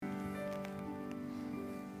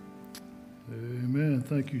Amen.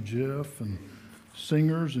 Thank you, Jeff, and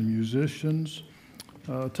singers and musicians.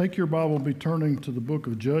 Take your Bible and be turning to the book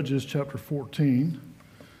of Judges, chapter 14.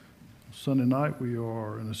 Sunday night, we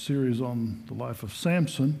are in a series on the life of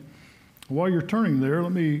Samson. While you're turning there,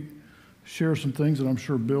 let me share some things that I'm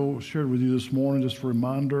sure Bill shared with you this morning, just a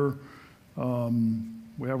reminder.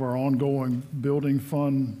 We have our ongoing building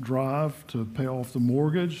fund drive to pay off the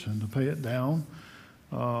mortgage and to pay it down.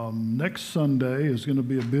 Next Sunday is going to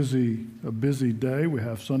be a busy day. We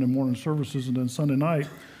have Sunday morning services, and then Sunday night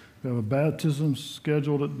we have a baptism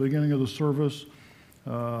scheduled at the beginning of the service.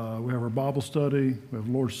 We have our Bible study, we have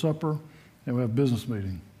Lord's Supper, and we have business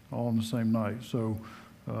meeting all on the same night. So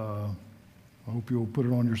I hope you'll put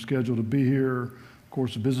it on your schedule to be here. Of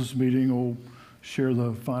course, the business meeting will share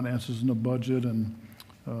the finances and the budget and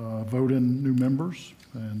vote in new members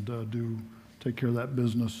and do take care of that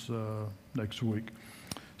business next week.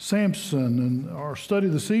 Samson, and our study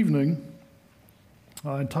this evening,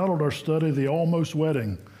 I entitled our study, The Almost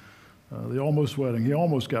Wedding. The Almost Wedding. He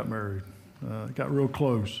almost got married. Got real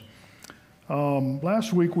close.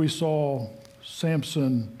 Last week we saw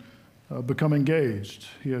Samson become engaged.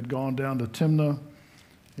 He had gone down to Timnah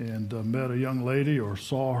and met a young lady, or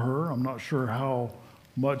saw her. I'm not sure how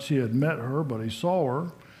much he had met her, but he saw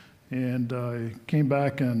her, and he came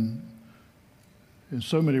back and, in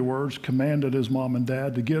so many words, commanded his mom and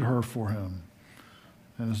dad to get her for him.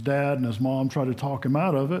 And his dad and his mom tried to talk him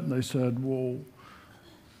out of it, and they said, well,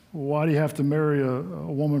 why do you have to marry a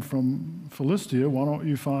woman from Philistia? Why don't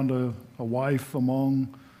you find a wife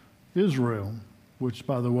among Israel? Which,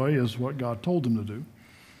 by the way, is what God told him to do.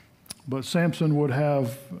 But Samson would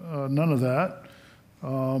have none of that.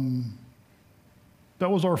 That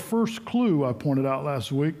was our first clue, I pointed out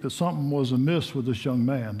last week, that something was amiss with this young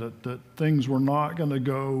man, that things were not going to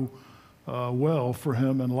go well for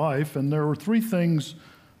him in life. And there were three things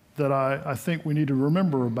that I think we need to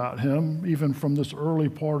remember about him, even from this early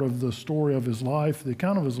part of the story of his life, the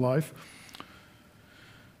account of his life.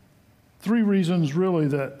 Three reasons, really,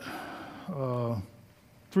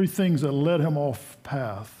 three things that led him off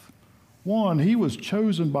path. One, he was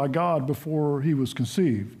chosen by God before he was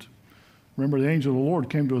conceived. Remember, the angel of the Lord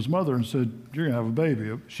came to his mother and said, you're going to have a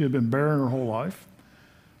baby. She had been barren her whole life.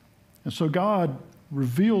 And so God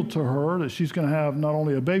revealed to her that she's going to have not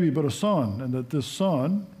only a baby, but a son, and that this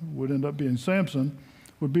son would end up being Samson,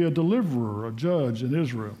 would be a deliverer, a judge in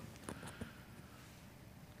Israel.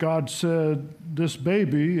 God said, this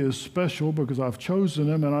baby is special because I've chosen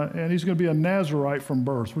him, and he's going to be a Nazirite from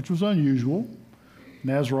birth, which was unusual.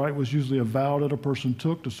 Nazirite was usually a vow that a person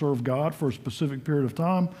took to serve God for a specific period of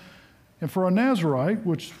time. And for a Nazirite,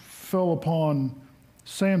 which fell upon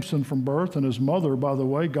Samson from birth, and his mother, by the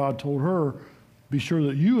way, God told her, be sure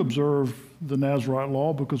that you observe the Nazirite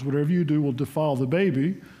law, because whatever you do will defile the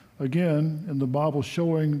baby. Again, in the Bible,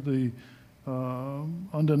 showing the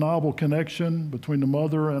undeniable connection between the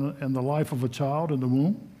mother and the life of a child in the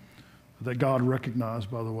womb that God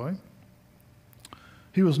recognized, by the way.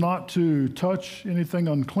 He was not to touch anything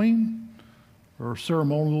unclean or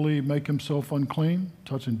ceremonially make himself unclean,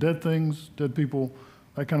 touching dead things, dead people,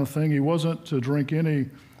 that kind of thing. He wasn't to drink any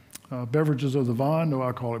beverages of the vine, no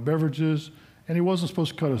alcoholic beverages, and he wasn't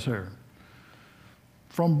supposed to cut his hair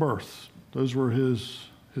from birth. Those were his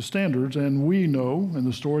standards, and we know in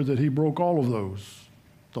the story that he broke all of those.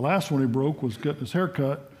 The last one he broke was getting his hair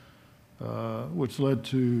cut, which led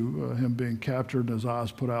to him being captured and his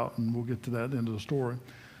eyes put out, and we'll get to that at the end of the story.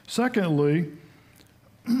 Secondly,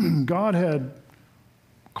 God had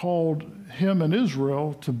called him and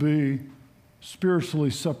Israel to be spiritually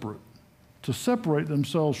separate, to separate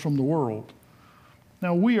themselves from the world.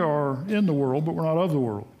 Now, we are in the world, but we're not of the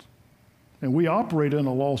world. And we operate in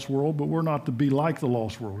a lost world, but we're not to be like the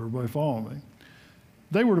lost world. Everybody follow me?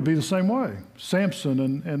 They were to be the same way.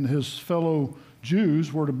 Samson and his fellow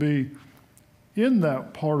Jews were to be in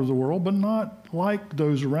that part of the world, but not like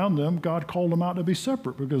those around them. God called them out to be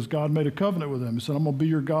separate because God made a covenant with them. He said, I'm going to be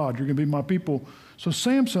your God. You're going to be my people. So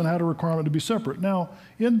Samson had a requirement to be separate. Now,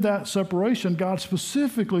 in that separation, God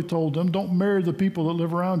specifically told them, don't marry the people that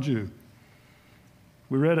live around you.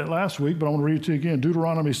 We read it last week, but I want to read it to you again.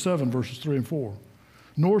 Deuteronomy 7, verses 3 and 4.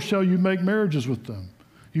 Nor shall you make marriages with them.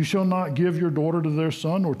 You shall not give your daughter to their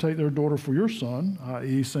son, nor take their daughter for your son,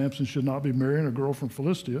 i.e. Samson should not be marrying a girl from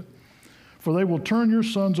Philistia. For they will turn your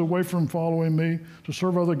sons away from following me to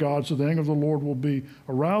serve other gods, so the anger of the Lord will be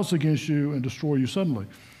aroused against you and destroy you suddenly.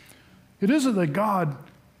 It isn't that God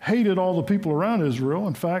hated all the people around Israel.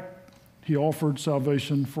 In fact, he offered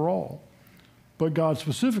salvation for all. But God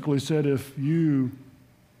specifically said, if you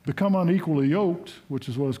become unequally yoked, which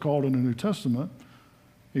is what is called in the New Testament,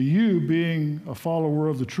 You, being a follower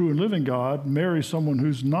of the true and living God, marry someone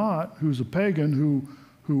who's not, who's a pagan,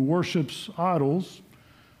 who worships idols,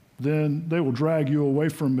 then they will drag you away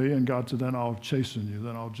from me, and God said, then I'll chasten you,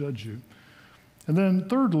 then I'll judge you. And then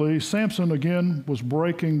thirdly, Samson again was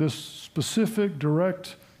breaking this specific,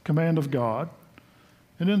 direct command of God.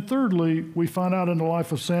 And then thirdly, we find out in the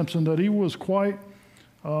life of Samson that he was quite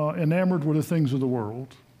enamored with the things of the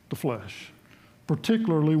world, the flesh,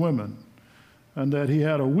 particularly women, and that he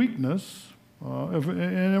had a weakness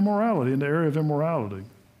in immorality, in the area of immorality.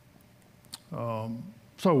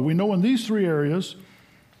 So we know in these three areas,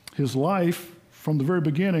 his life from the very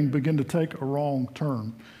beginning began to take a wrong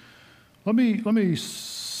turn. Let me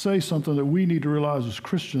say something that we need to realize as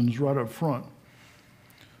Christians right up front.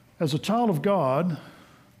 As a child of God,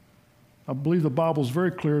 I believe the Bible is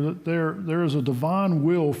very clear that there is a divine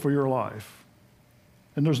will for your life.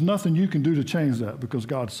 And there's nothing you can do to change that because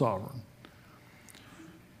God's sovereign.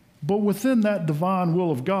 But within that divine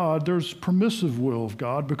will of God, there's permissive will of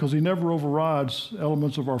God because he never overrides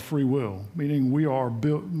elements of our free will, meaning we are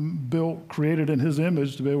built, created in his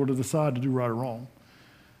image to be able to decide to do right or wrong.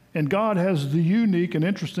 And God has the unique and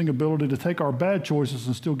interesting ability to take our bad choices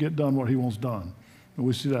and still get done what he wants done. And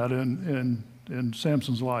we see that in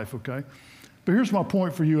Samson's life, okay? But here's my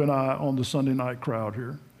point for you and I on the Sunday night crowd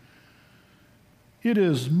here. It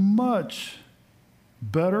is much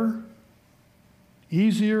better,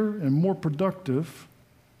 easier, and more productive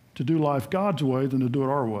to do life God's way than to do it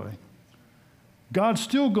our way. God's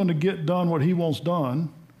still going to get done what he wants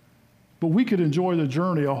done, but we could enjoy the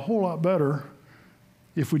journey a whole lot better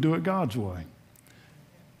if we do it God's way.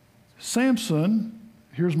 Samson,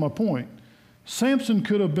 here's my point. Samson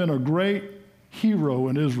could have been a great hero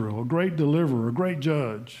in Israel, a great deliverer, a great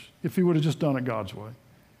judge, if he would have just done it God's way.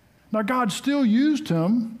 Now, God still used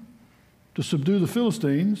him to subdue the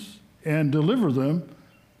Philistines and deliver them,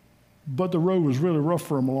 but the road was really rough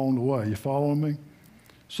for him along the way. You following me?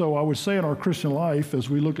 So I would say in our Christian life, as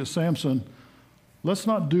we look at Samson, let's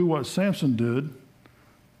not do what Samson did.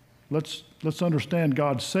 Let's understand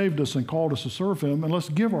God saved us and called us to serve him, and let's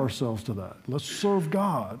give ourselves to that. Let's serve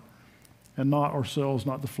God and not ourselves,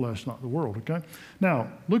 not the flesh, not the world, okay? Now,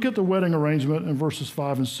 look at the wedding arrangement in verses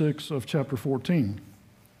 5 and 6 of chapter 14.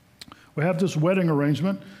 We have this wedding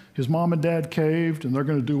arrangement. His mom and dad caved, and they're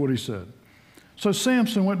going to do what he said. So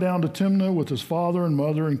Samson went down to Timnah with his father and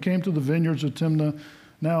mother and came to the vineyards of Timnah.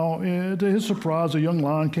 Now, to his surprise, a young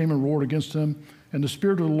lion came and roared against him, and the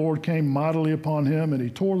Spirit of the Lord came mightily upon him, and he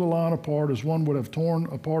tore the lion apart as one would have torn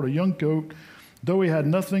apart a young goat, though he had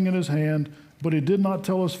nothing in his hand, but he did not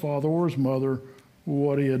tell his father or his mother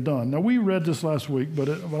what he had done. Now, we read this last week, but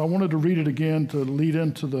I wanted to read it again to lead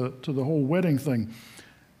into the whole wedding thing.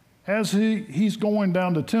 As he's going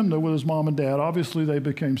down to Timnah with his mom and dad, obviously they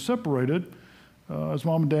became separated. His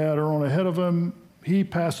mom and dad are on ahead of him. He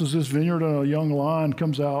passes this vineyard, and a young lion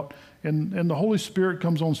comes out, and the Holy Spirit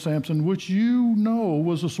comes on Samson, which you know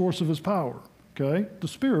was the source of his power, okay? The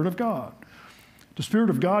Spirit of God. The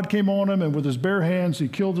Spirit of God came on him, and with his bare hands, he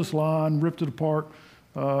killed this lion, ripped it apart,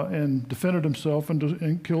 and defended himself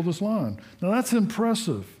and killed this lion. Now, that's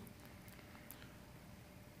impressive.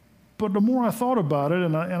 But the more I thought about it,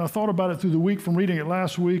 and I thought about it through the week from reading it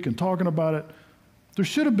last week and talking about it, there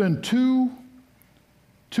should have been two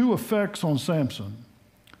effects on Samson.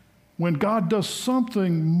 When God does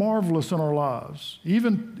something marvelous in our lives,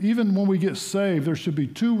 even when we get saved, there should be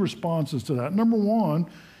two responses to that. Number one,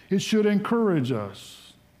 it should encourage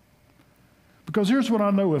us. Because here's what I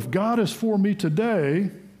know. If God is for me today,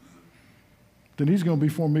 then he's going to be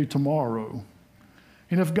for me tomorrow.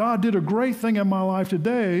 And if God did a great thing in my life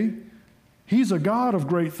today, he's a God of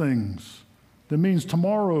great things. That means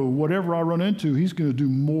tomorrow, whatever I run into, he's going to do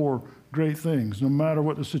more great things, no matter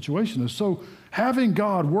what the situation is. So having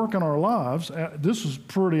God work in our lives, this is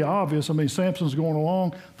pretty obvious. I mean, Samson's going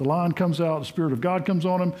along, the lion comes out, the Spirit of God comes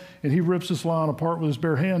on him, and he rips this lion apart with his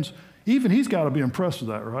bare hands. Even he's got to be impressed with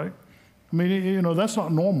that, right? I mean, that's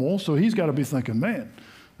not normal, so he's got to be thinking, man,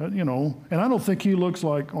 and I don't think he looks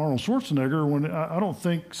like Arnold Schwarzenegger. I don't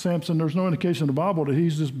think Samson, there's no indication in the Bible that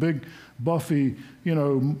he's this big, buffy,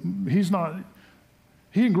 he's not.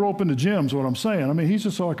 He didn't grow up in the gym is what I'm saying. I mean, he's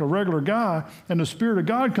just like a regular guy, and the Spirit of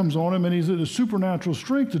God comes on him, and he's in a supernatural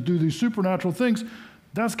strength to do these supernatural things.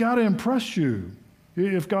 That's got to impress you.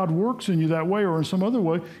 If God works in you that way or in some other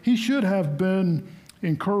way, he should have been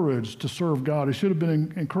encouraged to serve God. He should have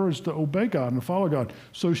been encouraged to obey God and to follow God.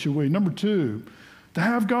 So should we. Number two, to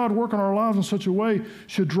have God work in our lives in such a way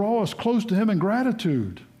should draw us close to him in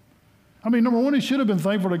gratitude. I mean, number one, he should have been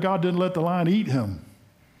thankful that God didn't let the lion eat him.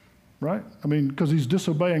 Right? I mean, because he's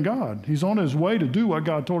disobeying God. He's on his way to do what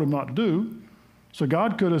God told him not to do. So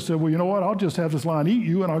God could have said, well, you know what? I'll just have this lion eat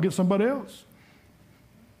you and I'll get somebody else.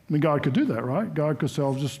 I mean, God could do that, right? God could say,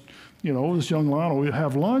 I'll just, this young lion will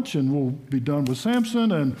have lunch and we'll be done with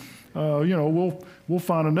Samson and, we'll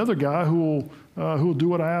find another guy who will do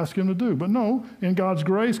what I ask him to do. But no, in God's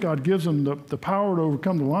grace, God gives him the power to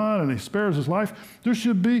overcome the lion and he spares his life. There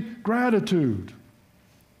should be gratitude.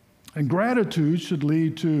 And gratitude should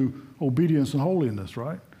lead to obedience and holiness,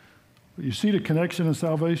 right? You see the connection in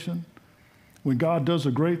salvation? When God does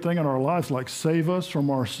a great thing in our lives, like save us from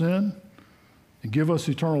our sin and give us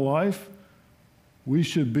eternal life, we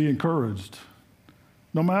should be encouraged.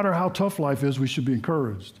 No matter how tough life is, we should be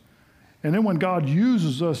encouraged. And then when God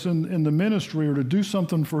uses us in the ministry or to do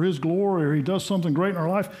something for his glory or he does something great in our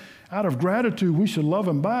life, out of gratitude, we should love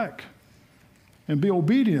him back and be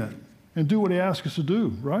obedient and do what he asks us to do,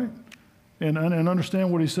 right? And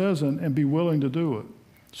understand what he says and be willing to do it.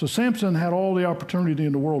 So Samson had all the opportunity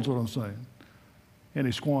in the world, is what I'm saying. And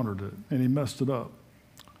he squandered it, and he messed it up.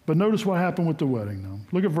 But notice what happened with the wedding now.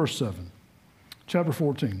 Look at verse 7, chapter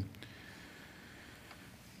 14.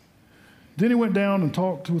 Then he went down and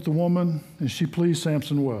talked with the woman, and she pleased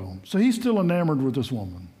Samson well. So he's still enamored with this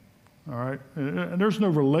woman, all right? And there's no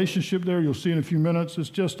relationship there. You'll see in a few minutes. It's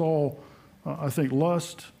just all, I think,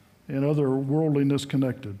 lust and other worldliness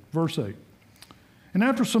connected. Verse 8. And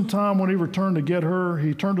after some time, when he returned to get her,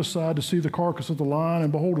 he turned aside to see the carcass of the lion,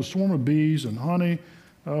 and behold, a swarm of bees and honey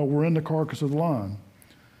were in the carcass of the lion.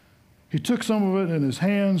 He took some of it in his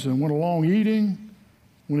hands and went along eating.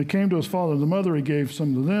 When he came to his father and the mother, he gave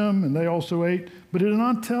some to them, and they also ate. But he did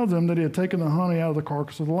not tell them that he had taken the honey out of the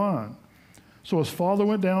carcass of the lion. So his father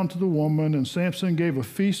went down to the woman, and Samson gave a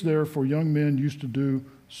feast there, for young men used to do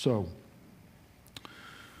so.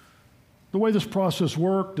 The way this process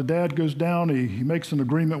worked, the dad goes down, he makes an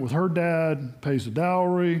agreement with her dad, pays the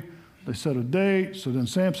dowry, they set a date, so then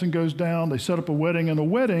Samson goes down, they set up a wedding, and the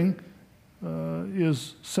wedding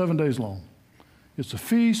is 7 days long. It's a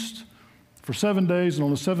feast for 7 days, and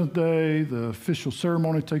on the seventh day, the official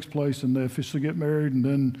ceremony takes place, and they officially get married, and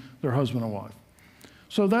then they're husband and wife.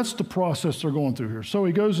 So that's the process they're going through here. So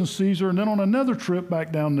he goes and sees her, and then on another trip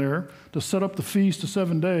back down there to set up the feast of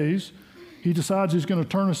 7 days, he decides he's going to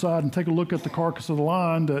turn aside and take a look at the carcass of the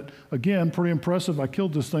lion that, again, pretty impressive. I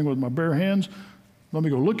killed this thing with my bare hands. Let me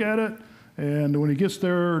go look at it. And when he gets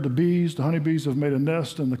there, the honeybees have made a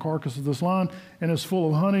nest in the carcass of this lion, and it's full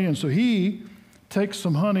of honey. And so he takes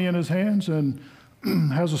some honey in his hands and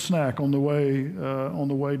has a snack on the way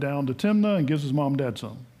down to Timnah and gives his mom and dad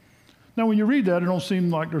some. Now, when you read that, it don't seem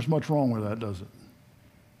like there's much wrong with that, does it?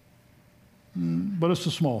 But it's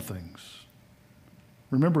the small things.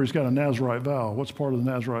 Remember, he's got a Nazirite vow. What's part of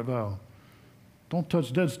the Nazirite vow? Don't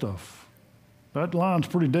touch dead stuff. That lion's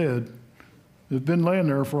pretty dead. It's been laying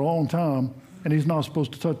there for a long time, and he's not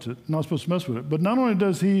supposed to touch it, not supposed to mess with it. But not only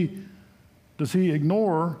does he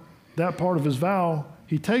ignore that part of his vow,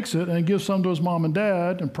 he takes it and gives some to his mom and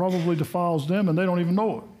dad and probably defiles them, and they don't even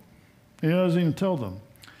know it. And he doesn't even tell them.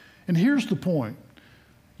 And here's the point.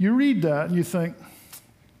 You read that, and you think,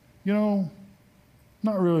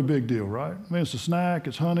 not really a big deal, right? I mean, it's a snack,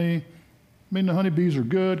 it's honey. I mean, the honeybees are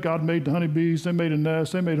good. God made the honeybees. They made a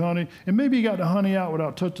nest. They made honey. And maybe you got the honey out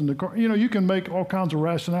without touching the car. You can make all kinds of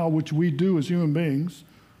rationale, which we do as human beings.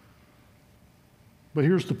 But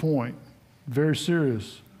here's the point, very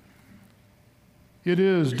serious. It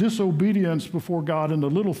is disobedience before God in the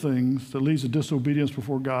little things that leads to disobedience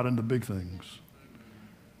before God in the big things.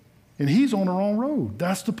 And he's on the wrong road.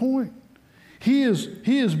 That's the point. He is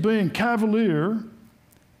being cavalier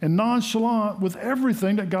and nonchalant with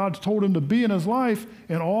everything that God's told him to be in his life,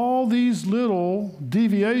 and all these little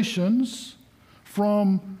deviations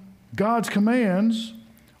from God's commands,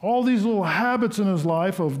 all these little habits in his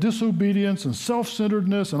life of disobedience and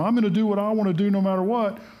self-centeredness, and I'm going to do what I want to do no matter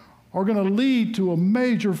what, are going to lead to a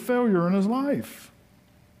major failure in his life.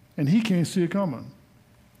 And he can't see it coming.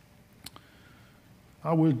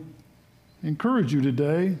 I would encourage you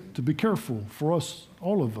today to be careful for us,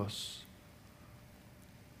 all of us.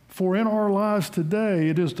 For in our lives today,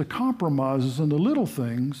 it is the compromises in the little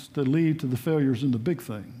things that lead to the failures in the big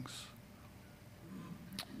things.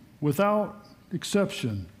 Without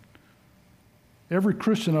exception, every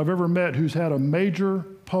Christian I've ever met who's had a major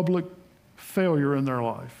public failure in their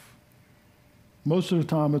life, most of the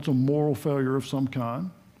time it's a moral failure of some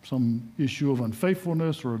kind, some issue of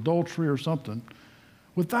unfaithfulness or adultery or something.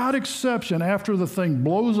 Without exception, after the thing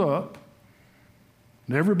blows up,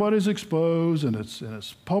 and everybody's exposed, and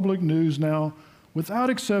it's public news now, without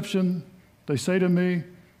exception, they say to me,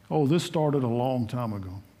 oh, this started a long time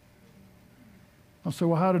ago. I say,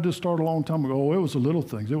 well, how did this start a long time ago? Oh, it was the little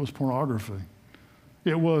things. It was pornography.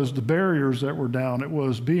 It was the barriers that were down. It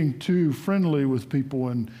was being too friendly with people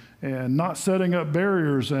and not setting up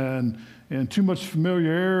barriers and too much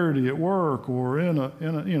familiarity at work or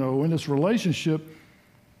in this relationship.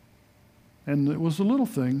 And it was the little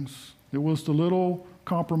things. It was the little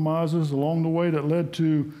compromises along the way that led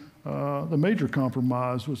to the major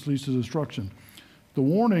compromise, which leads to destruction. The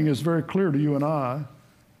warning is very clear to you and I.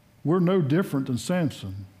 We're no different than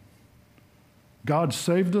Samson. God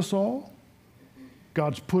saved us all.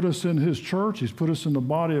 God's put us in his church. He's put us in the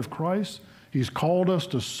body of Christ. He's called us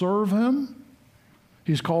to serve him.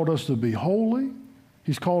 He's called us to be holy.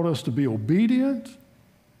 He's called us to be obedient.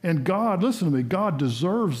 And God, listen to me, God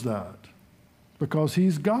deserves that because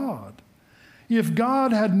he's God. If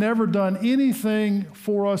God had never done anything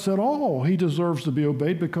for us at all, he deserves to be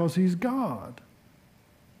obeyed because he's God.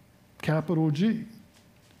 Capital G.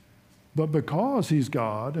 But because he's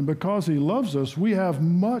God and because he loves us, we have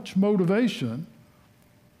much motivation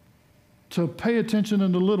to pay attention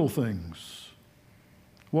in the little things.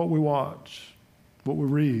 What we watch, what we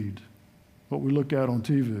read, what we look at on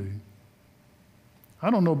TV. I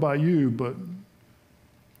don't know about you, but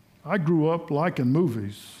I grew up liking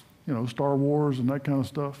movies, Star Wars and that kind of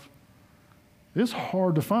stuff. It's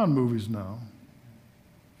hard to find movies now.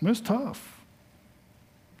 It's tough.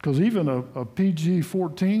 Because even a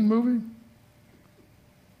PG-14 movie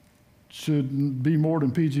should be more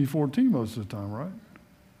than PG-14 most of the time, right?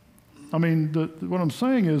 I mean, what I'm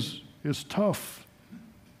saying is it's tough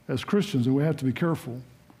as Christians, and we have to be careful.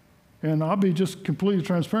 And I'll be just completely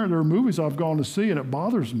transparent. There are movies I've gone to see, and it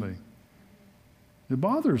bothers me. It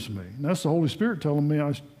bothers me. And that's the Holy Spirit telling me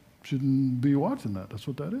I shouldn't be watching that. That's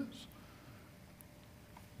what that is.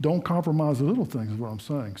 Don't compromise the little things is what I'm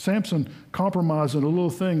saying. Samson compromised in a little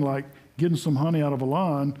thing like getting some honey out of a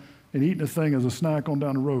lion and eating a thing as a snack on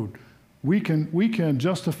down the road. We can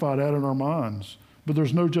justify that in our minds, but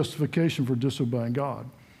there's no justification for disobeying God.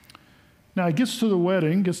 Now he gets to the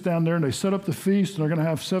wedding, gets down there, and they set up the feast, and they're going to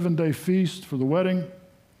have a 7-day feast for the wedding.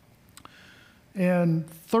 And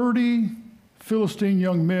 30 Philistine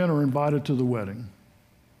young men are invited to the wedding.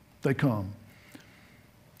 They come.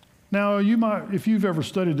 Now, you might, if you've ever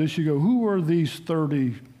studied this, you go, who are these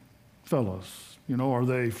 30 fellas? Are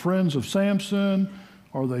they friends of Samson?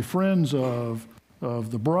 Are they friends of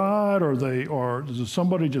the bride? Or does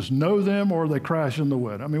somebody just know them, or are they crashing the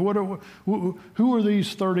wedding? I mean, who are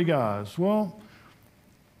these 30 guys? Well,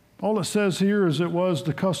 all it says here is it was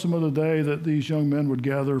the custom of the day that these young men would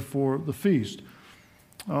gather for the feast.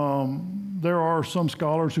 There are some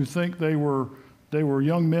scholars who think they were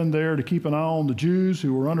young men there to keep an eye on the Jews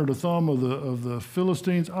who were under the thumb of the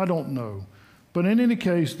Philistines. I don't know. But in any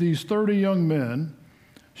case, these 30 young men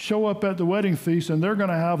show up at the wedding feast, and they're going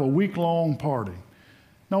to have a week-long party.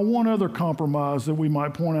 Now, one other compromise that we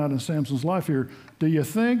might point out in Samson's life here, do you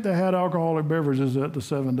think they had alcoholic beverages at the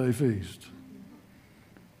 7-day feast?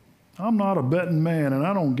 I'm not a betting man, and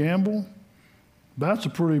I don't gamble. That's a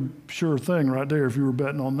pretty sure thing right there if you were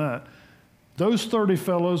betting on that. Those 30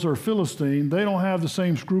 fellows are Philistine. They don't have the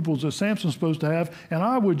same scruples that Samson's supposed to have, and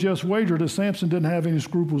I would just wager that Samson didn't have any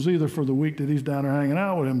scruples either for the week that he's down there hanging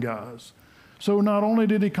out with them guys. So not only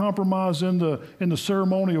did he compromise in the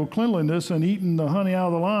ceremonial cleanliness and eating the honey out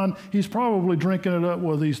of the lion, he's probably drinking it up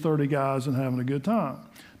with these 30 guys and having a good time.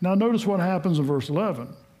 Now notice what happens in verse 11.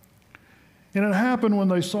 And it happened when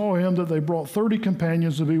they saw him that they brought 30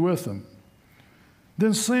 companions to be with him.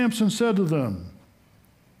 Then Samson said to them,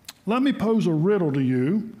 let me pose a riddle to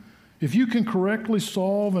you. If you can correctly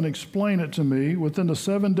solve and explain it to me within the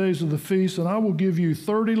 7 days of the feast, and I will give you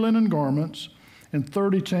 30 linen garments and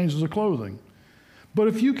 30 changes of clothing. But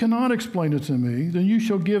if you cannot explain it to me, then you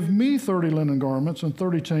shall give me 30 linen garments and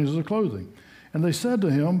 30 changes of clothing. And they said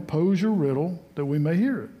to him, pose your riddle that we may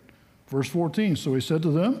hear it. Verse 14, so he said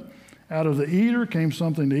to them, out of the eater came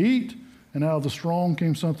something to eat, and out of the strong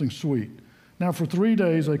came something sweet. Now for 3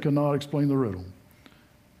 days they could not explain the riddle.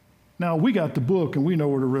 Now we got the book and we know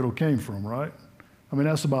where the riddle came from, right? I mean,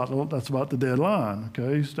 that's about the dead lion,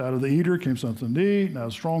 okay? So out of the eater came something to eat, and out of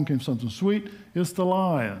the strong came something sweet. It's the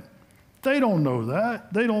lion. They don't know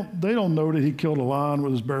that. They don't know that he killed a lion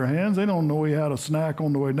with his bare hands. They don't know he had a snack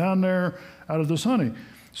on the way down there out of this honey.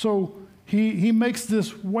 So he makes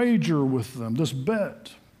this wager with them, this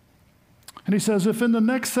bet. And he says, if in the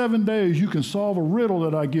next 7 days you can solve a riddle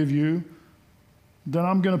that I give you, then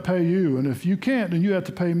I'm going to pay you. And if you can't, then you have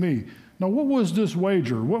to pay me. Now, what was this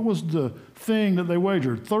wager? What was the thing that they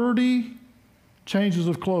wagered? 30 changes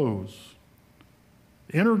of clothes.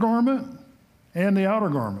 Inner garment and the outer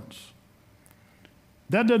garments.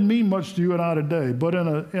 That doesn't mean much to you and I today, but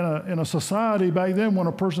in a society back then when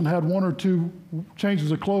a person had 1 or 2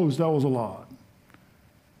 changes of clothes, that was a lot.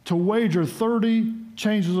 to wager 30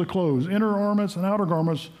 changes of clothes. Inner garments and outer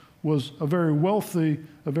garments was a very wealthy,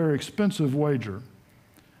 a very expensive wager.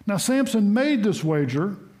 Now, Samson made this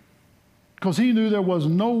wager because he knew there was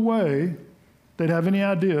no way they'd have any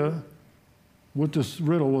idea what this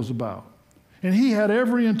riddle was about. And he had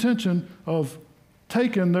every intention of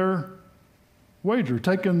taking their wager,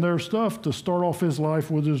 taking their stuff to start off his life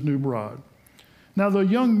with his new bride. Now, the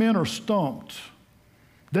young men are stumped.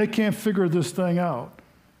 They can't figure this thing out.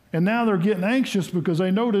 And now they're getting anxious because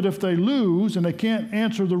they know that if they lose and they can't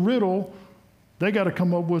answer the riddle, they got to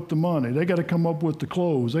come up with the money. They got to come up with the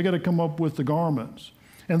clothes. They got to come up with the garments.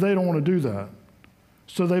 And they don't want to do that.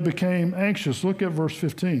 So they became anxious. Look at verse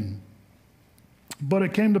 15. But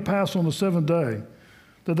it came to pass on the seventh day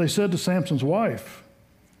that they said to Samson's wife,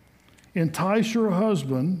 entice your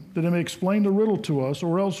husband that he may explain the riddle to us,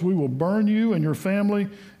 or else we will burn you and your family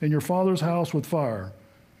and your father's house with fire.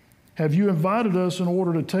 Have you invited us in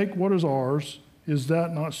order to take what is ours? Is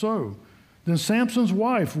that not so? Then Samson's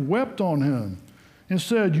wife wept on him and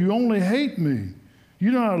said, you only hate me.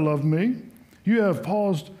 You do not love me. You have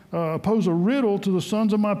posed a riddle to the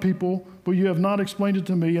sons of my people, but you have not explained it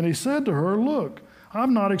to me. And he said to her, look, I've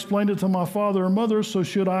not explained it to my father and mother, so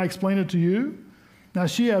should I explain it to you? Now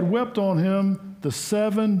she had wept on him the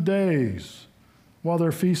 7 days while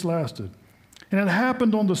their feast lasted. And it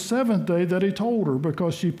happened on the seventh day that he told her,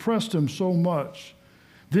 because she pressed him so much.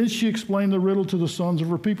 Then she explained the riddle to the sons of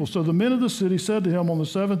her people. So the men of the city said to him on the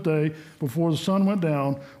seventh day, before the sun went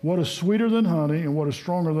down, what is sweeter than honey and what is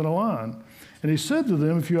stronger than a lion? And he said to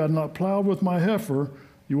them, if you had not plowed with my heifer,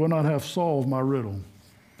 you would not have solved my riddle.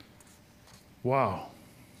 Wow.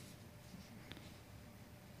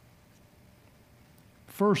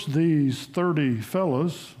 First, these 30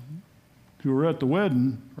 fellows who are at the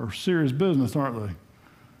wedding are serious business, aren't they?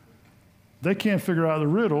 They can't figure out the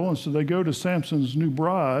riddle, and so they go to Samson's new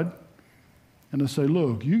bride, and they say,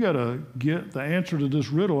 look, you got to get the answer to this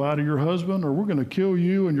riddle out of your husband, or we're going to kill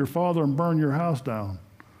you and your father and burn your house down.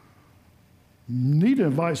 You need to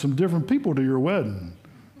invite some different people to your wedding.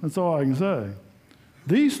 That's all I can say.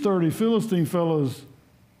 These 30 Philistine fellows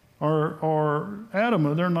are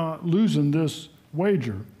adamant they're not losing this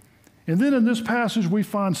wager. And then in this passage, we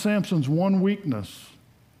find Samson's one weakness,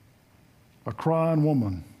 a crying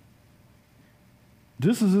woman.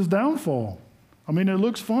 This is his downfall. I mean, it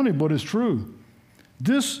looks funny, but it's true.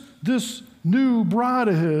 This new bride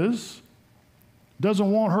of his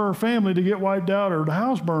doesn't want her family to get wiped out or the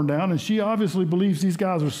house burned down, and she obviously believes these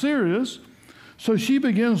guys are serious. So she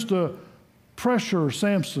begins to pressure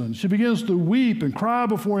Samson. She begins to weep and cry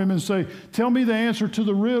before him and say, tell me the answer to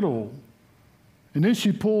the riddle. And then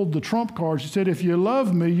she pulled the trump card. She said, if you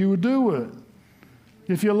love me, you would do it.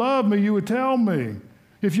 If you love me, you would tell me.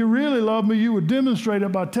 If you really love me, you would demonstrate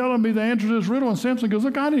it by telling me the answer to this riddle. And Samson goes,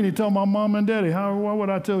 look, I didn't even tell my mom and daddy. Why would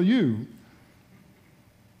I tell you?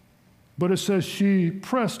 But it says she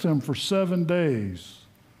pressed him for 7 days.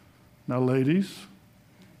 Now, ladies,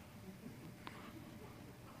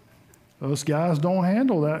 us guys don't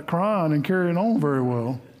handle that crying and carrying on very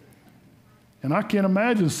well. And I can't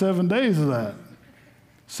imagine 7 days of that.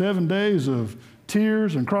 7 days of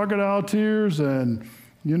tears and crocodile tears and,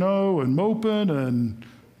 and moping and,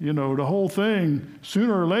 the whole thing.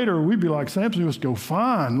 Sooner or later, we'd be like Samson, just go,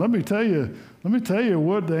 fine, let me tell you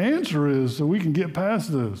what the answer is so we can get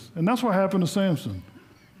past this. And that's what happened to Samson.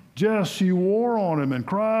 She wore on him and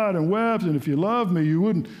cried and wept, and if you loved me, you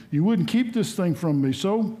wouldn't keep this thing from me.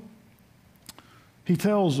 So he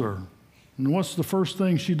tells her, and what's the first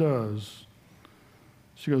thing she does?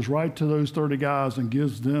 She goes right to those 30 guys and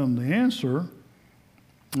gives them the answer.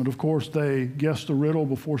 And of course, they guessed the riddle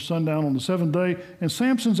before sundown on the seventh day. And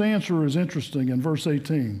Samson's answer is interesting in verse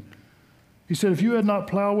 18. He said, if you had not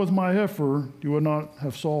plowed with my heifer, you would not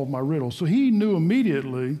have solved my riddle. So he knew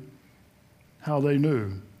immediately how they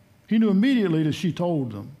knew. He knew immediately that she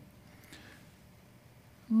told them.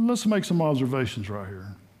 Let's make some observations right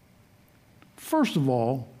here. First of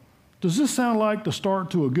all, does this sound like the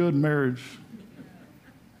start to a good marriage?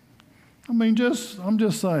 I'm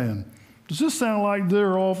just saying. Does this sound like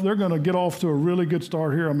they're going to get off to a really good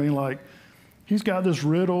start here? I mean, like, he's got this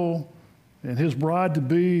riddle, and his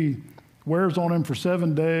bride-to-be wears on him for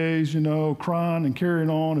 7 days, crying and carrying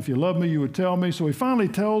on. If you love me, you would tell me. So he finally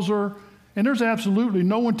tells her, and there's absolutely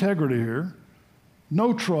no integrity here,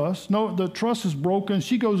 no trust. No, the trust is broken.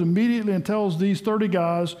 She goes immediately and tells these 30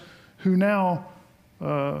 guys who now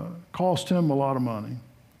cost him a lot of money.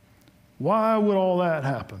 Why would all that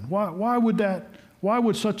happen? Why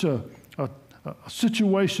would such a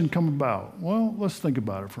situation come about? Well, let's think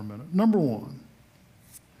about it for a minute. Number one,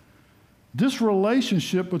 this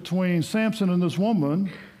relationship between Samson and this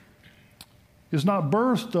woman is not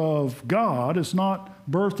birthed of God. It's not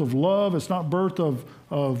birthed of love. It's not birthed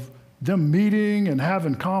of them meeting and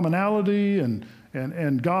having commonality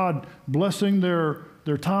and God blessing their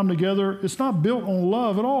time together. It's not built on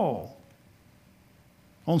love at all.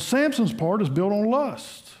 On Samson's part, it's built on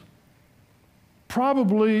lust.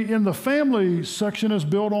 Probably in the family section is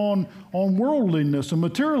built on worldliness and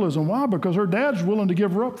materialism. Why? Because her dad's willing to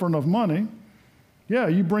give her up for enough money. Yeah,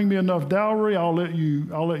 you bring me enough dowry, I'll let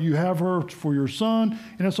you have her for your son.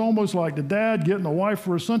 And it's almost like the dad getting a wife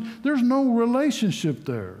for his son. There's no relationship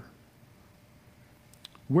there.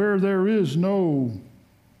 Where there is no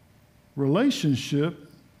relationship,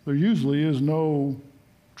 there usually is no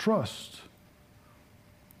trust.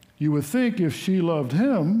 You would think if she loved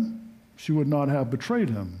him, she would not have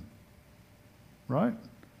betrayed him, right?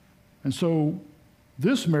 And so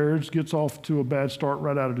this marriage gets off to a bad start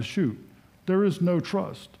right out of the chute. There is no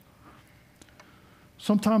trust.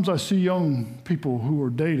 Sometimes I see young people who are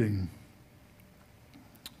dating,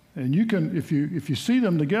 and you can, if you see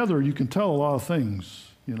them together, you can tell a lot of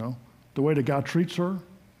things, you know, the way the guy treats her,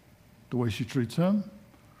 the way she treats him.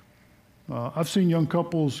 I've seen young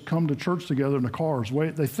couples come to church together in the cars.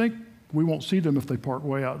 They think we won't see them if they park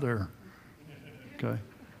way out there. Okay?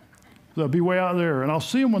 They'll be way out there, and I'll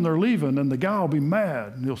see them when they're leaving, and the guy will be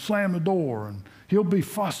mad, and he'll slam the door, and he'll be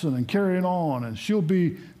fussing and carrying on, and she'll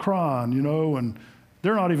be crying, you know, and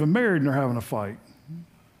they're not even married, and they're having a fight.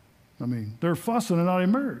 I mean, they're fussing and not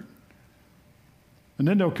even married. And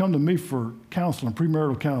then they'll come to me for counseling,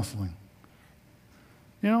 premarital counseling.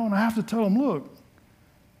 You know, and I have to tell them, look,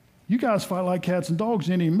 you guys fight like cats and dogs,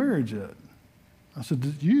 you ain't even married yet. I said,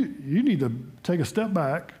 you need to take a step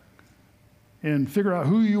back and figure out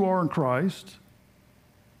who you are in Christ,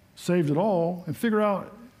 saved it all, and figure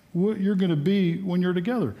out what you're going to be when you're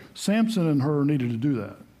together. Samson and her needed to do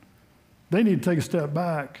that. They need to take a step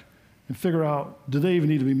back and figure out, do they even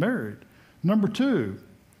need to be married? Number two,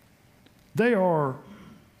 they are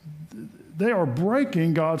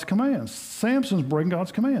breaking God's commands. Samson's breaking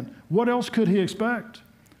God's command. What else could he expect?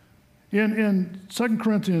 In 2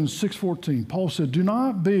 Corinthians 6:14, Paul said, do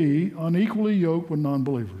not be unequally yoked with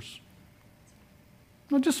non-believers.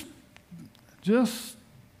 Now just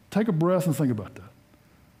take a breath and think about that.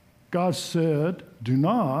 God said, do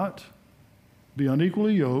not be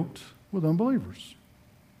unequally yoked with unbelievers.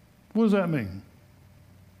 What does that mean?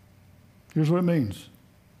 Here's what it means.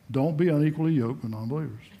 Don't be unequally yoked with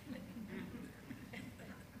non-believers.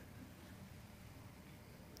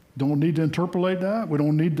 Don't need to interpolate that. We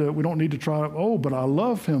don't need to try to, but I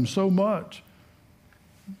love him so much.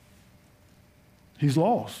 He's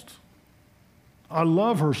lost. I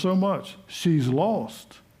love her so much. She's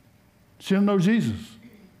lost. She doesn't know Jesus.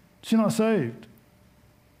 She's not saved.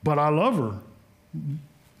 But I love her.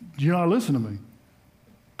 You're not listening to me.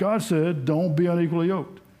 God said, don't be unequally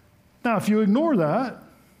yoked. Now, if you ignore that,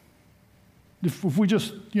 if we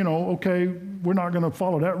just, okay, we're not going to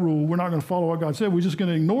follow that rule, we're not going to follow what God said, we're just going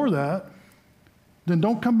to ignore that, then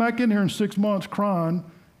don't come back in here in 6 months crying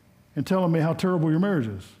and telling me how terrible your marriage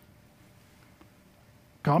is.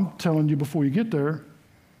 I'm telling you before you get there,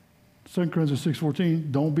 2 Corinthians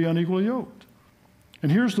 6:14, don't be unequally yoked.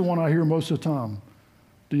 And here's the one I hear most of the time.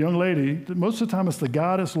 The young lady, most of the time it's the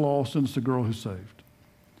guy that's lost and it's the girl who's saved.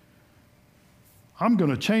 I'm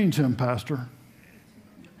going to change him, Pastor.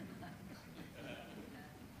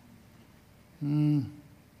 Nah.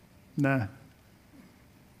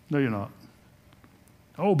 No, you're not.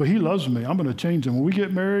 Oh, but he loves me. I'm going to change him. When we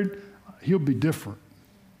get married, he'll be different.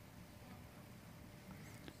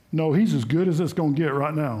 No, he's as good as it's going to get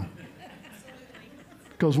right now.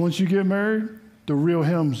 Because once you get married, the real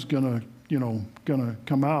him's going to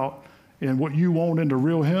come out. And what you want in the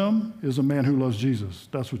real him is a man who loves Jesus.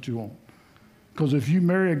 That's what you want. Because if you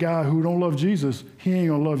marry a guy who don't love Jesus, he ain't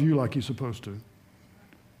going to love you like he's supposed to.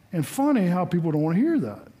 And funny how people don't want to hear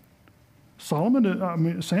that. Samson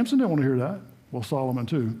didn't want to hear that. Well, Solomon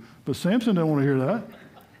too. But Samson didn't want to hear that.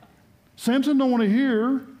 Samson don't want to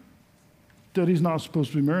hear that he's not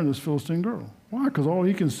supposed to be marrying this Philistine girl. Why? Because all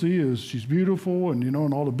he can see is she's beautiful and,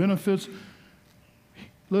 and all the benefits.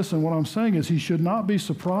 Listen, what I'm saying is he should not be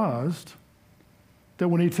surprised that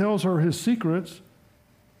when he tells her his secrets,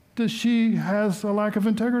 that she has a lack of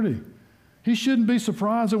integrity. He shouldn't be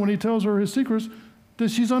surprised that when he tells her his secrets, that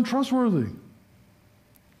she's untrustworthy.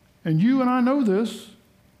 And you and I know this.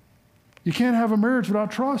 You can't have a marriage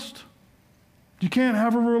without trust. You can't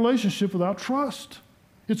have a relationship without trust.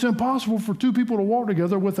 It's impossible for two people to walk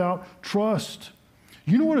together without trust.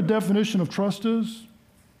 You know what a definition of trust is?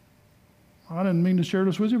 I didn't mean to share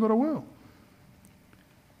this with you, but I will.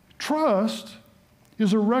 Trust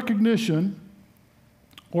is a recognition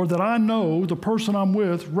or that I know the person I'm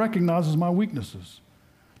with recognizes my weaknesses.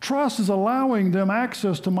 Trust is allowing them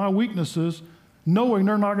access to my weaknesses, knowing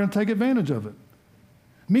they're not going to take advantage of it.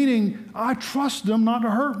 Meaning, I trust them not to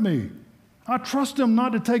hurt me. I trust them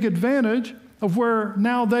not to take advantage of where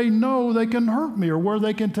now they know they can hurt me or where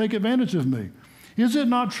they can take advantage of me. Is it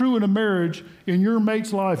not true in a marriage, in your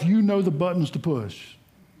mate's life, you know the buttons to push?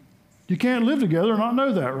 You can't live together and not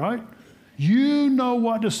know that, right? You know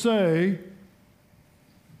what to say.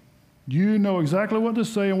 You know exactly what to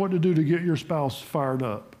say and what to do to get your spouse fired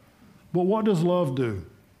up. But what does love do?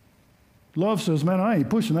 Love says, man, I ain't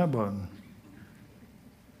pushing that button.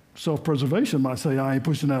 Self-preservation might say, I ain't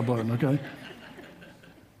pushing that button, okay?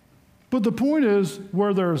 But the point is,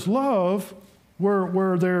 where there's love,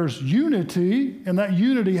 where there's unity, and that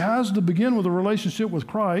unity has to begin with a relationship with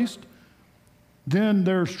Christ, then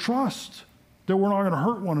there's trust that we're not going to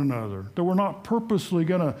hurt one another, that we're not purposely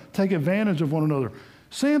going to take advantage of one another.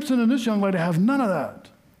 Samson and this young lady have none of that.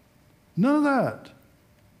 None of that.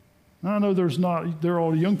 Now, I know they're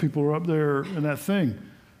all the young people are up there in that thing.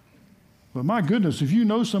 But my goodness, if you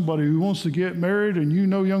know somebody who wants to get married and you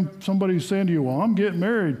know somebody who's saying to you, well, I'm getting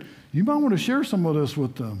married, you might want to share some of this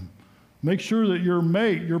with them. Make sure that your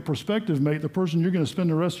mate, your prospective mate, the person you're going to spend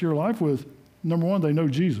the rest of your life with, number one, they know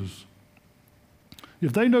Jesus.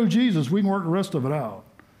 If they know Jesus, we can work the rest of it out.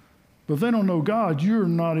 But if they don't know God, you're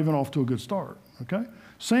not even off to a good start, okay?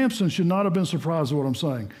 Samson should not have been surprised at what I'm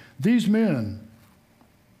saying. These men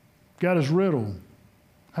got his riddle.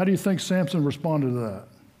 How do you think Samson responded to that?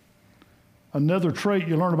 Another trait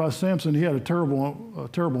you learn about Samson, he had a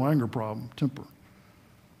terrible anger problem, temper.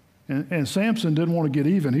 And Samson didn't want to get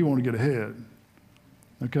even, he wanted to get ahead,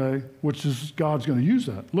 okay? Which is, God's going to use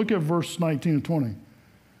that. Look at verse 19 and 20.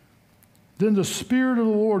 Then the Spirit of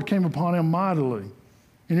the Lord came upon him mightily,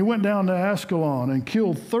 and he went down to Askelon and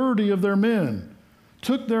killed 30 of their men,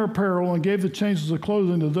 took their apparel and gave the changes of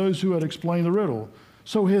clothing to those who had explained the riddle.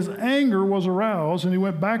 So his anger was aroused, and he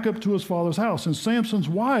went back up to his father's house. And Samson's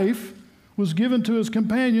wife was given to his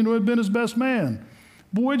companion who had been his best man.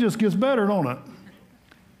 Boy, it just gets better, don't it?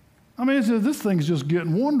 I mean, this thing's just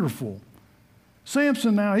getting wonderful.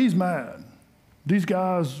 Samson now, he's mad. These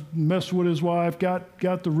guys messed with his wife, got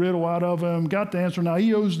the riddle out of him, got the answer. Now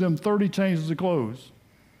he owes them 30 changes of clothes.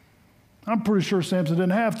 I'm pretty sure Samson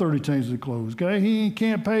didn't have 30 changes of clothes, okay? He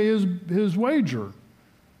can't pay his wager.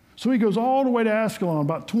 So he goes all the way to Askelon,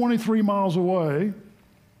 about 23 miles away,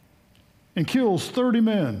 and kills 30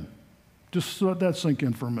 men. Just let that sink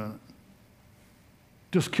in for a minute.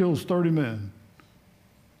 Just kills 30 men.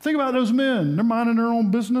 Think about those men. They're minding their own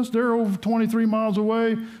business. They're over 23 miles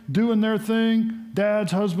away, doing their thing.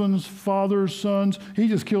 Dads, husbands, fathers, sons. He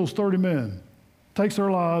just kills 30 men, takes their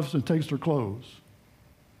lives, and takes their clothes.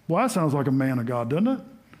 Well, that sounds like a man of God, doesn't it?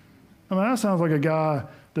 I mean, that sounds like a guy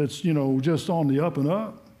that's, just on the up and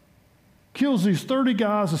up. Kills these 30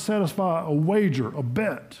 guys to satisfy a wager, a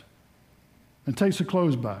bet, and takes the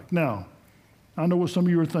clothes back. Now, I know what some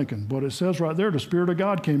of you are thinking, but it says right there, the Spirit of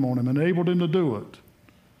God came on him and enabled him to do it.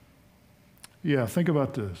 Yeah, think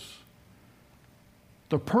about this.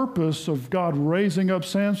 The purpose of God raising up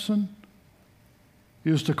Samson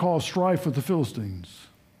is to cause strife with the Philistines.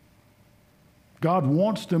 God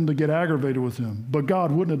wants them to get aggravated with him, but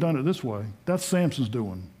God wouldn't have done it this way. That's Samson's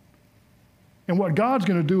doing. And what God's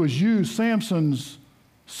going to do is use Samson's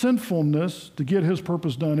sinfulness to get his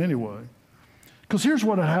purpose done anyway. Because here's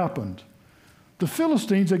what had happened. The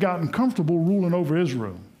Philistines had gotten comfortable ruling over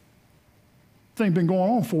Israel. The thing been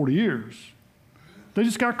going on 40 years. They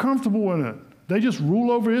just got comfortable in it. They just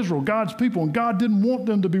rule over Israel, God's people, and God didn't want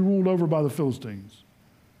them to be ruled over by the Philistines.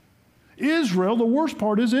 Israel, the worst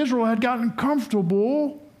part is Israel had gotten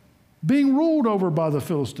comfortable being ruled over by the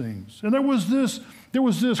Philistines. And there was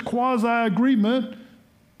this quasi-agreement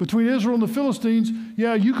between Israel and the Philistines.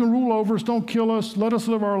 Yeah, you can rule over us, don't kill us, let us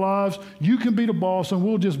live our lives. You can be the boss and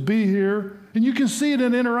we'll just be here. And you can see it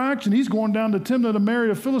in interaction. He's going down to Timnah to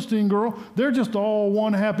marry a Philistine girl. They're just all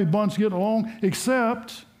one happy bunch getting along,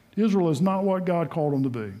 except Israel is not what God called them to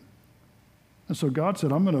be. And so God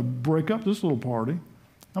said, I'm going to break up this little party.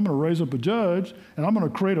 I'm going to raise up a judge, and I'm going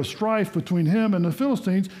to create a strife between him and the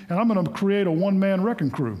Philistines, and I'm going to create a one-man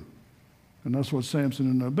wrecking crew. And that's what Samson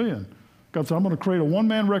ended up being. God said, I'm going to create a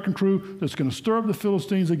one-man wrecking crew that's going to stir up the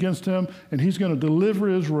Philistines against him, and he's going to deliver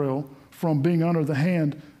Israel from being under the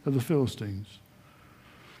hand of the Philistines.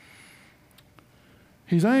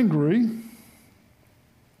 He's angry,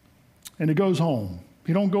 and he goes home.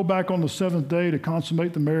 He don't go back on the seventh day to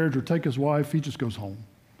consummate the marriage or take his wife. He just goes home.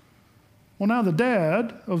 Well, now the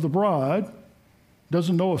dad of the bride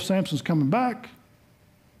doesn't know if Samson's coming back.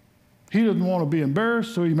 He doesn't want to be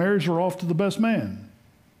embarrassed, so he marries her off to the best man.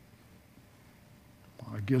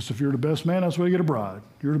 I guess if you're the best man, that's why you get a bride.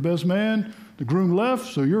 You're the best man, the groom left,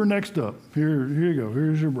 so you're next up. Here you go.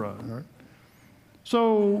 Here's your bride. All right?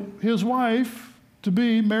 So his wife to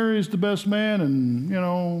be marries the best man, and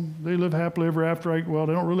they live happily ever after. Well,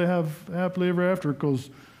 they don't really have happily ever after because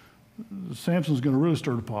Samson's going to really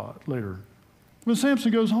stir the pot later. When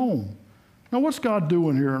Samson goes home, now what's God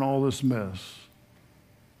doing here in all this mess?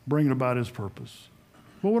 Bringing about his purpose.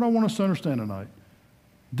 Well, what I want us to understand tonight,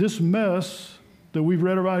 this mess that we've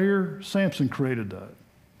read about here, Samson created that,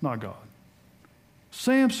 not God.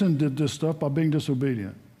 Samson did this stuff by being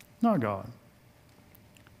disobedient, not God.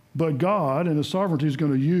 But God, in his sovereignty, is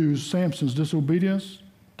going to use Samson's disobedience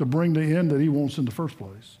to bring the end that he wants in the first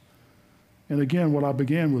place. And again, what I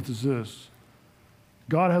began with is this.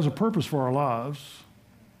 God has a purpose for our lives,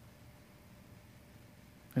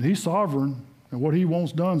 and he's sovereign, and what he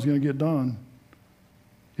wants done is going to get done.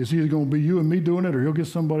 It's either going to be you and me doing it, or he'll get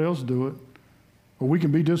somebody else to do it. Or we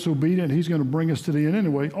can be disobedient, and he's going to bring us to the end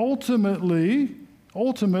anyway. Ultimately,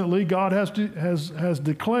 God has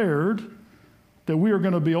declared that we are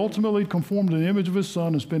going to be ultimately conformed to the image of his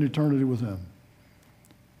Son and spend eternity with him.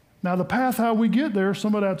 Now, the path how we get there,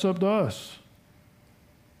 some of that's up to us.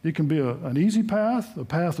 It can be an easy path, a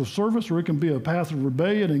path of service, or it can be a path of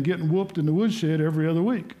rebellion and getting whooped in the woodshed every other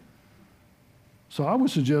week. So I would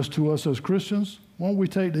suggest to us as Christians, why don't we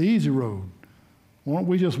take the easy road? Why don't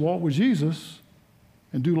we just walk with Jesus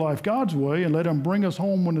and do life God's way and let him bring us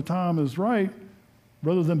home when the time is right,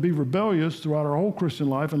 rather than be rebellious throughout our whole Christian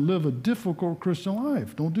life and live a difficult Christian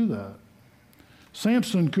life. Don't do that.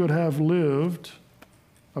 Samson could have lived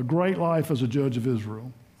a great life as a judge of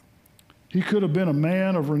Israel. He could have been a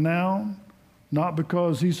man of renown, not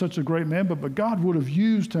because he's such a great man, but God would have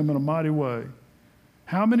used him in a mighty way.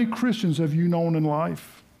 How many Christians have you known in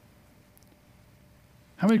life?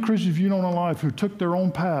 How many Christians have you known in life who took their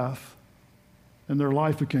own path and their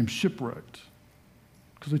life became shipwrecked?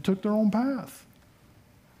 Because they took their own path.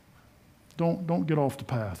 Don't get off the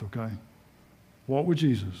path, okay? Walk with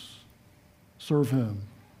Jesus. Serve him.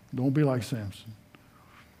 Don't be like Samson.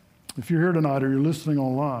 If you're here tonight or you're listening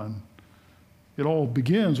online, it all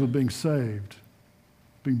begins with being saved,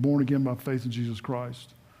 being born again by faith in Jesus Christ.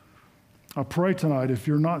 I pray tonight, if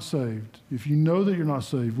you're not saved, if you know that you're not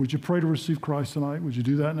saved, would you pray to receive Christ tonight? Would you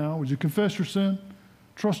do that now? Would you confess your sin?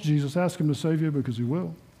 Trust Jesus. Ask him to save you because he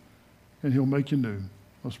will, and he'll make you new.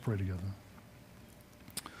 Let's pray together.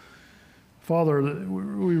 Father,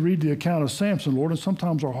 we read the account of Samson, Lord, and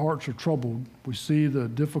sometimes our hearts are troubled. We see the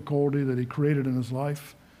difficulty that he created in his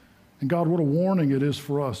life. And God, what a warning it is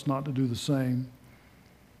for us not to do the same.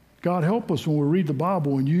 God, help us when we read the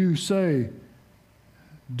Bible and you say,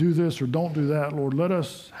 do this or don't do that, Lord. Let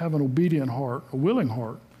us have an obedient heart, a willing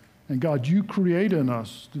heart. And God, you create in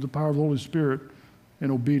us, through the power of the Holy Spirit, an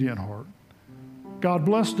obedient heart. God,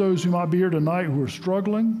 bless those who might be here tonight who are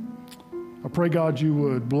struggling. I pray, God, you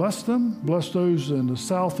would bless them. Bless those in the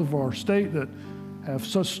south of our state that have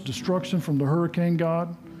such destruction from the hurricane,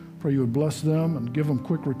 God. Pray you would bless them and give them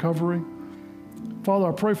quick recovery. Father,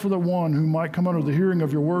 I pray for the one who might come under the hearing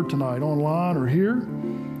of your word tonight, online or here.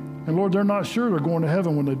 And Lord, they're not sure they're going to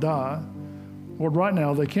heaven when they die. Lord, right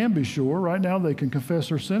now they can be sure. Right now they can confess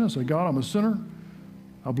their sin and say, God, I'm a sinner.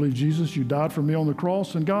 I believe, Jesus, you died for me on the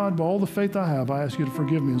cross. And God, by all the faith I have, I ask you to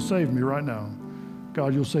forgive me and save me right now.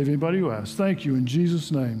 God, you'll save anybody who asks. Thank you in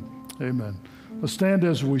Jesus' name. Amen. Let's stand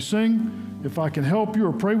as we sing. If I can help you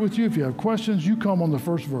or pray with you, if you have questions, you come on the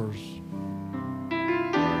first verse.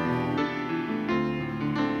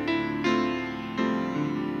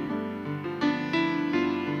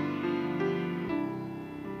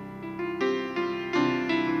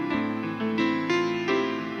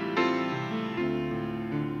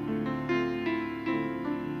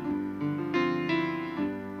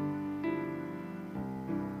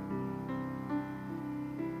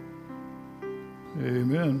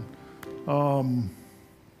 Amen.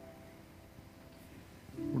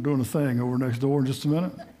 We're doing a thing over next door in just a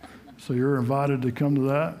minute, so you're invited to come to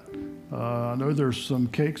that. I know there's some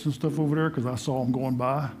cakes and stuff over there because I saw them going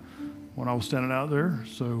by when I was standing out there,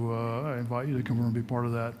 so I invite you to come over and be part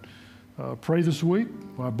of that. Pray this week.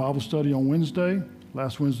 We'll have Bible study on Wednesday.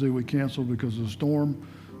 Last Wednesday we canceled because of the storm.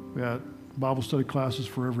 We had Bible study classes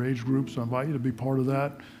for every age group, so I invite you to be part of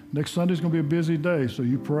that. Next Sunday's going to be a busy day, so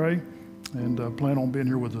you pray and plan on being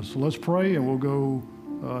here with us. So let's pray, and we'll go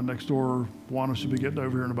next door. Juana should be getting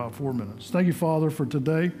over here in about 4 minutes. Thank you, Father, for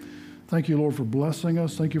today. Thank you, Lord, for blessing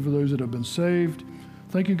us. Thank you for those that have been saved.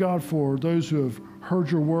 Thank you, God, for those who have heard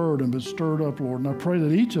your word and been stirred up, Lord. And I pray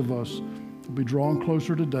that each of us will be drawn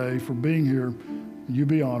closer today for being here, and you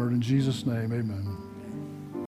be honored. In Jesus' name, amen.